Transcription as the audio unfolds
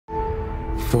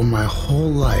For my whole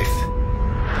life,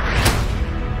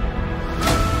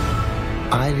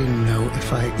 I didn't know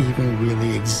if I even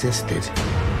really existed.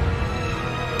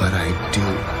 But I do.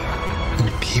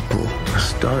 And people are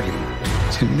starting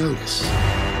to notice.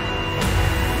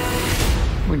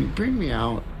 When you bring me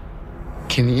out,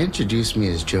 can you introduce me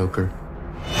as Joker?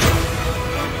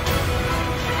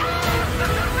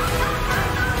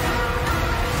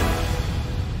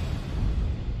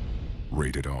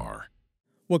 Rated R.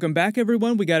 Welcome back,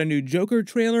 everyone. We got a new Joker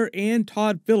trailer and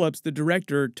Todd Phillips, the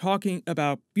director, talking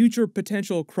about future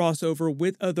potential crossover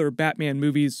with other Batman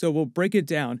movies, so we'll break it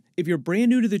down. If you're brand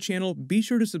new to the channel, be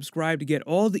sure to subscribe to get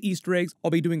all the Easter eggs.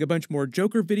 I'll be doing a bunch more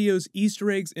Joker videos,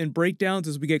 Easter eggs, and breakdowns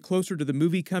as we get closer to the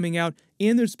movie coming out,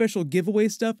 and there's special giveaway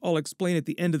stuff I'll explain at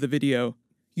the end of the video.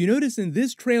 You notice in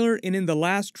this trailer and in the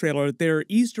last trailer, there are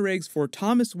Easter eggs for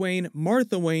Thomas Wayne,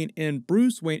 Martha Wayne, and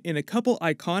Bruce Wayne in a couple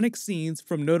iconic scenes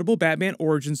from notable Batman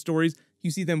origin stories. You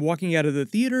see them walking out of the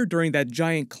theater during that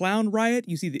giant clown riot.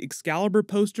 You see the Excalibur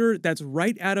poster that's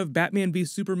right out of Batman v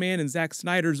Superman and Zack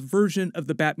Snyder's version of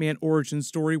the Batman origin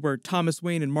story where Thomas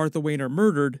Wayne and Martha Wayne are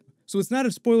murdered. So it's not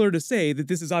a spoiler to say that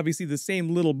this is obviously the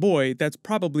same little boy that's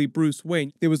probably Bruce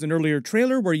Wayne. There was an earlier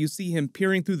trailer where you see him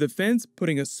peering through the fence,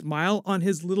 putting a smile on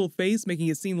his little face, making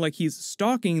it seem like he's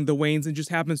stalking the Waynes and just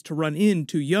happens to run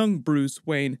into young Bruce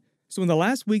Wayne. So in the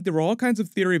last week, there were all kinds of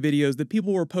theory videos that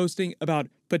people were posting about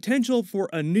potential for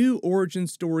a new origin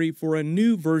story for a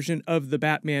new version of the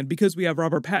Batman because we have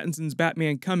Robert Pattinson's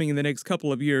Batman coming in the next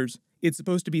couple of years. It's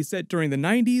supposed to be set during the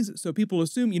 90s, so people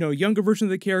assume, a younger version of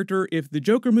the character. If the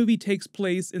Joker movie takes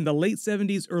place in the late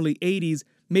 70s, early 80s,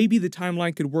 maybe the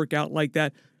timeline could work out like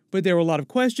that. But there were a lot of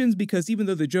questions because even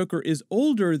though the Joker is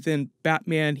older than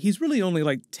Batman, he's really only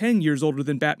like 10 years older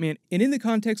than Batman. And in the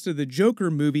context of the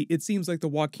Joker movie, it seems like the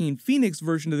Joaquin Phoenix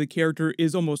version of the character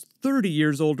is almost 30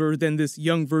 years older than this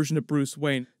young version of Bruce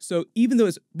Wayne. So even though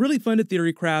it's really fun to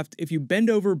theory craft, if you bend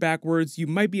over backwards, you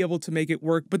might be able to make it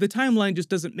work, but the timeline just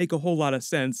doesn't make a whole lot of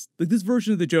sense. Like this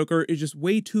version of the Joker is just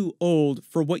way too old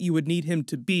for what you would need him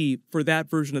to be for that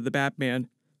version of the Batman.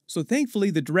 So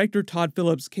thankfully, the director Todd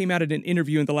Phillips came out in an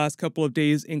interview in the last couple of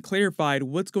days and clarified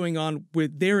what's going on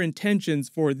with their intentions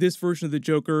for this version of the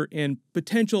Joker and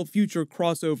potential future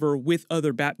crossover with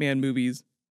other Batman movies.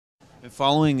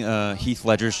 Following Heath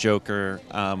Ledger's Joker,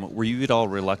 were you at all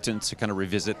reluctant to kind of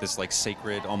revisit this like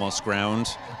sacred almost ground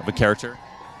of a character?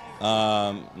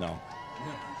 No.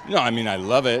 No, I mean I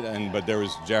love it, but there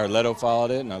was Jared Leto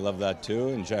followed it, and I love that too,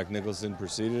 and Jack Nicholson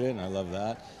preceded it, and I love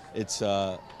that. It's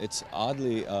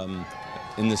oddly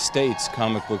in the States,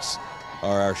 comic books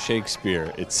are our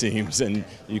Shakespeare, it seems, and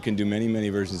you can do many, many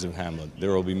versions of Hamlet.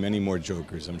 There will be many more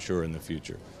Jokers, I'm sure, in the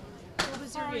future. What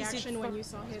was your reaction when you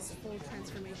saw his full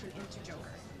transformation into Joker?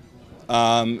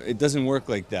 It doesn't work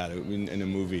like that in a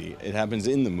movie. It happens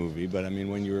in the movie, but I mean,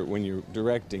 when you're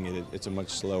directing it, it's a much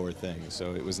slower thing.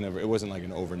 So it wasn't like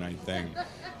an overnight thing.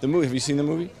 The movie, have you seen the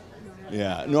movie?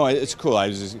 Yeah, no, it's cool.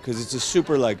 Because it's a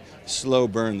super like slow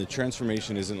burn. The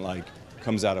transformation isn't like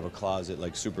comes out of a closet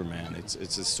like Superman. It's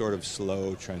a sort of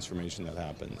slow transformation that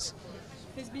happens.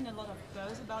 There's been a lot of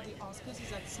buzz about the Oscars. Is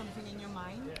that something in your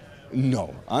mind?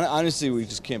 No, honestly, we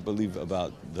just can't believe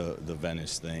about the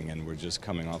Venice thing, and we're just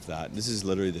coming off that. This is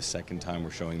literally the second time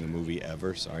we're showing the movie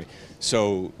ever. Sorry,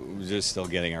 so we're just still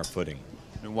getting our footing.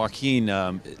 And Joaquin,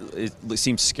 it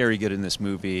seems scary good in this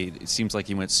movie. It seems like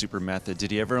he went super method. Did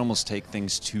he ever almost take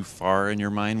things too far in your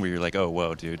mind where you're like, oh,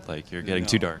 whoa, dude, like you're getting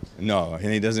too dark? No,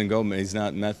 and he doesn't go, he's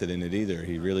not method in it either.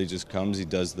 He really just comes, he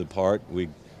does the part, we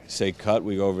say cut,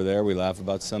 we go over there, we laugh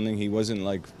about something. He wasn't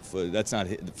like, that's not,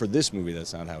 for this movie,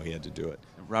 that's not how he had to do it.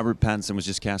 Robert Pattinson was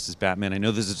just cast as Batman. I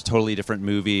know this is a totally different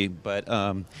movie, but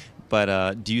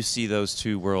do you see those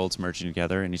two worlds merging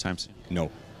together anytime soon?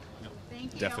 No.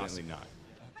 Thank you. Definitely not.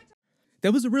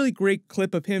 That was a really great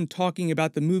clip of him talking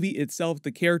about the movie itself,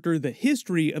 the character, the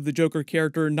history of the Joker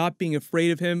character, not being afraid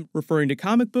of him, referring to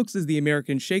comic books as the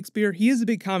American Shakespeare. He is a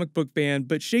big comic book fan,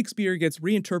 but Shakespeare gets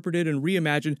reinterpreted and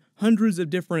reimagined hundreds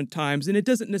of different times, and it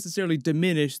doesn't necessarily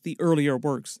diminish the earlier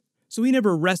works. So he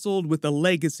never wrestled with the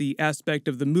legacy aspect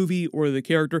of the movie or the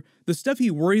character. The stuff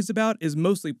he worries about is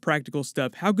mostly practical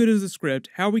stuff. How good is the script?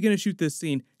 How are we going to shoot this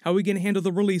scene? How are we going to handle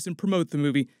the release and promote the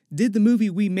movie? Did the movie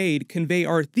we made convey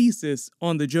our thesis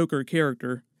on the Joker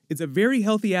character? It's a very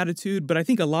healthy attitude, but I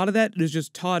think a lot of that is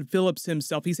just Todd Phillips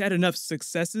himself. He's had enough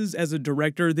successes as a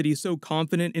director that he's so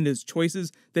confident in his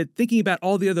choices that thinking about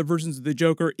all the other versions of the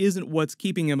Joker isn't what's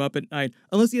keeping him up at night,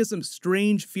 unless he has some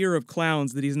strange fear of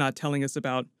clowns that he's not telling us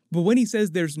about. But when he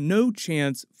says there's no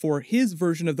chance for his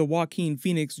version of the Joaquin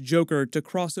Phoenix Joker to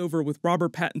cross over with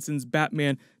Robert Pattinson's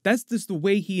Batman, that's just the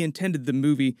way he intended the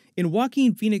movie. And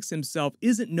Joaquin Phoenix himself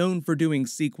isn't known for doing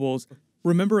sequels.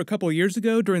 Remember a couple years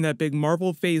ago during that big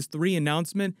Marvel Phase 3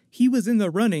 announcement, he was in the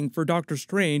running for Doctor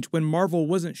Strange when Marvel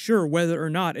wasn't sure whether or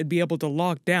not it'd be able to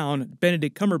lock down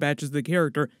Benedict Cumberbatch as the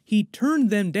character. He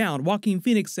turned them down. Joaquin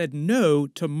Phoenix said no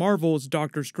to Marvel's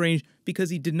Doctor Strange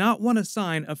because he did not want to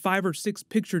sign a 5 or 6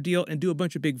 picture deal and do a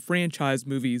bunch of big franchise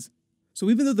movies. So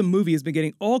even though the movie has been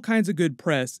getting all kinds of good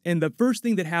press, and the first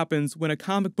thing that happens when a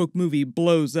comic book movie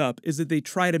blows up is that they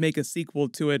try to make a sequel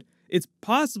to it, it's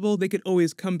possible they could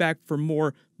always come back for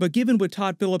more, but given what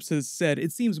Todd Phillips has said,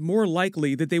 it seems more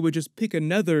likely that they would just pick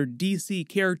another DC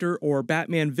character or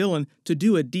Batman villain to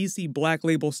do a DC Black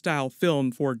Label style film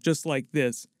for just like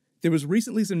this. There was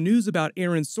recently some news about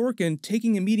Aaron Sorkin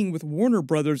taking a meeting with Warner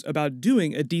Brothers about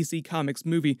doing a DC Comics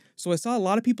movie, so I saw a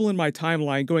lot of people in my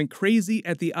timeline going crazy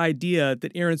at the idea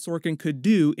that Aaron Sorkin could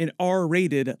do an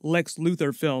R-rated Lex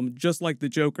Luthor film just like the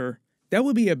Joker. That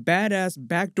would be a badass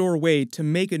backdoor way to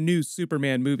make a new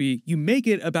Superman movie. You make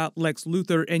it about Lex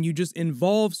Luthor and you just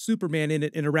involve Superman in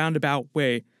it in a roundabout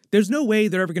way. There's no way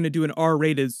they're ever going to do an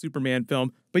R-rated Superman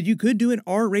film, but you could do an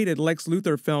R-rated Lex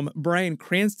Luthor film. Bryan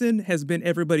Cranston has been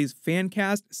everybody's fan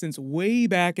cast since way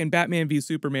back in Batman v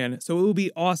Superman, so it would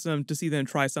be awesome to see them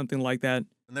try something like that.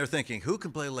 And they're thinking, who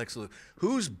can play Lex Luthor?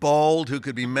 Who's bald? Who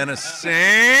could be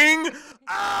menacing?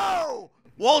 Oh!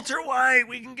 Walter White!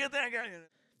 We can get that guy in it.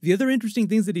 The other interesting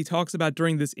things that he talks about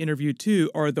during this interview,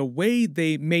 too, are the way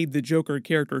they made the Joker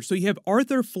character. So you have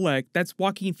Arthur Fleck, that's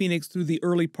Joaquin Phoenix through the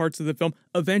early parts of the film.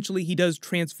 Eventually, he does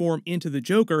transform into the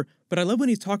Joker, but I love when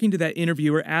he's talking to that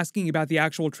interviewer, asking about the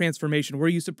actual transformation. Were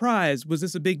you surprised? Was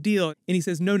this a big deal? And he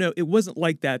says, no, it wasn't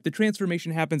like that. The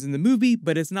transformation happens in the movie,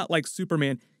 but it's not like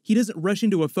Superman. He doesn't rush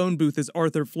into a phone booth as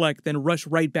Arthur Fleck, then rush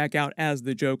right back out as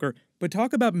the Joker. But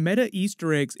talk about meta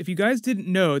Easter eggs. If you guys didn't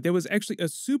know, there was actually a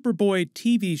Superboy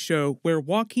TV show where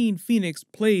Joaquin Phoenix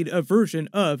played a version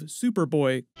of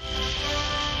Superboy.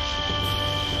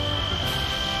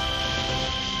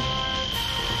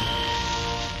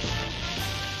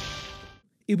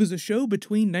 It was a show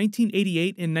between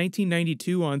 1988 and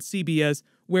 1992 on CBS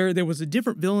where there was a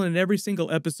different villain in every single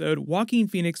episode, Joaquin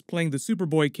Phoenix playing the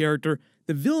Superboy character.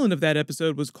 The villain of that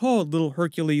episode was called Little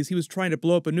Hercules. He was trying to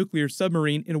blow up a nuclear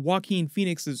submarine, and Joaquin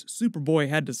Phoenix's Superboy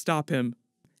had to stop him.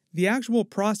 The actual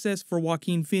process for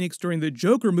Joaquin Phoenix during the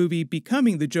Joker movie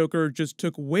becoming the Joker just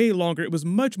took way longer. It was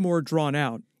much more drawn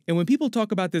out. And when people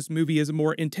talk about this movie as a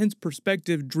more intense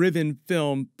perspective-driven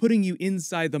film, putting you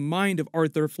inside the mind of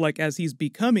Arthur Fleck as he's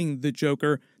becoming the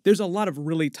Joker, there's a lot of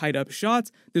really tight-up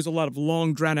shots, there's a lot of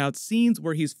long, drawn-out scenes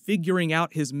where he's figuring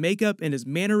out his makeup and his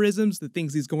mannerisms, the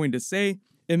things he's going to say.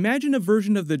 Imagine a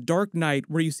version of The Dark Knight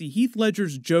where you see Heath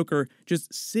Ledger's Joker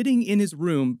just sitting in his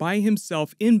room by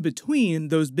himself in between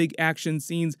those big action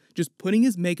scenes, just putting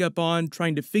his makeup on,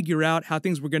 trying to figure out how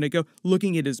things were going to go,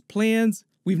 looking at his plans.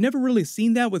 We've never really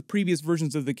seen that with previous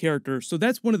versions of the character, so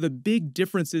that's one of the big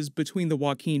differences between the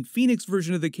Joaquin Phoenix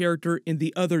version of the character and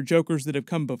the other Jokers that have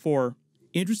come before.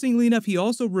 Interestingly enough, he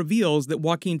also reveals that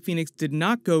Joaquin Phoenix did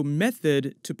not go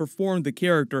method to perform the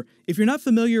character. If you're not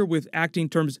familiar with acting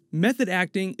terms, method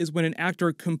acting is when an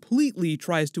actor completely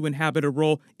tries to inhabit a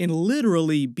role and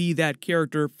literally be that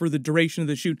character for the duration of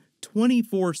the shoot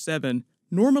 24/7.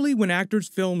 Normally, when actors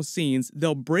film scenes,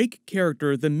 they'll break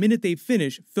character the minute they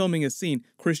finish filming a scene.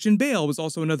 Christian Bale was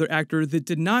also another actor that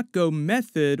did not go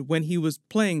method when he was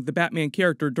playing the Batman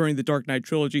character during the Dark Knight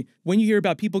trilogy. When you hear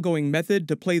about people going method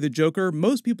to play the Joker,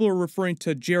 most people are referring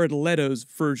to Jared Leto's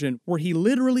version, where he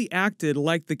literally acted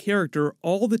like the character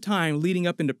all the time leading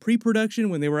up into pre-production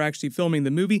when they were actually filming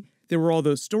the movie. There were all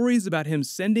those stories about him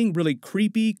sending really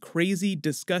creepy, crazy,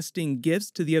 disgusting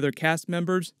gifts to the other cast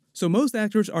members. So most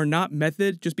actors are not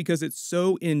method just because it's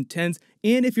so intense,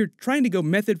 and if you're trying to go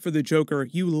method for the Joker,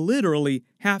 you literally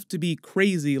have to be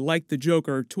crazy like the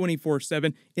Joker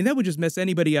 24/7, and that would just mess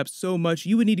anybody up so much.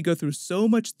 You would need to go through so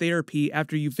much therapy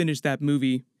after you finish that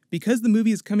movie. Because the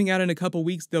movie is coming out in a couple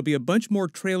weeks, there'll be a bunch more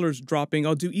trailers dropping.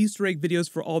 I'll do Easter egg videos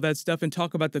for all that stuff and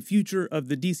talk about the future of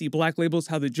the DC Black Labels,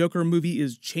 how the Joker movie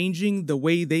is changing the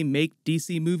way they make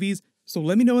DC movies. So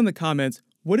let me know in the comments,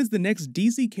 what is the next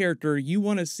DC character you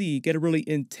want to see get a really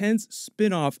intense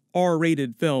spin-off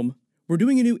R-rated film? We're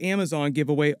doing a new Amazon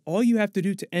giveaway. All you have to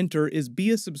do to enter is be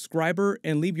a subscriber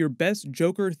and leave your best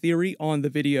Joker theory on the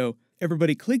video.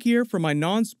 Everybody click here for my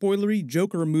non-spoilery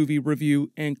Joker movie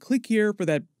review, and click here for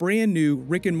that brand new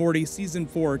Rick and Morty Season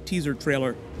 4 teaser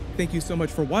trailer. Thank you so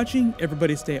much for watching.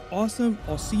 Everybody stay awesome.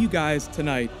 I'll see you guys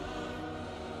tonight.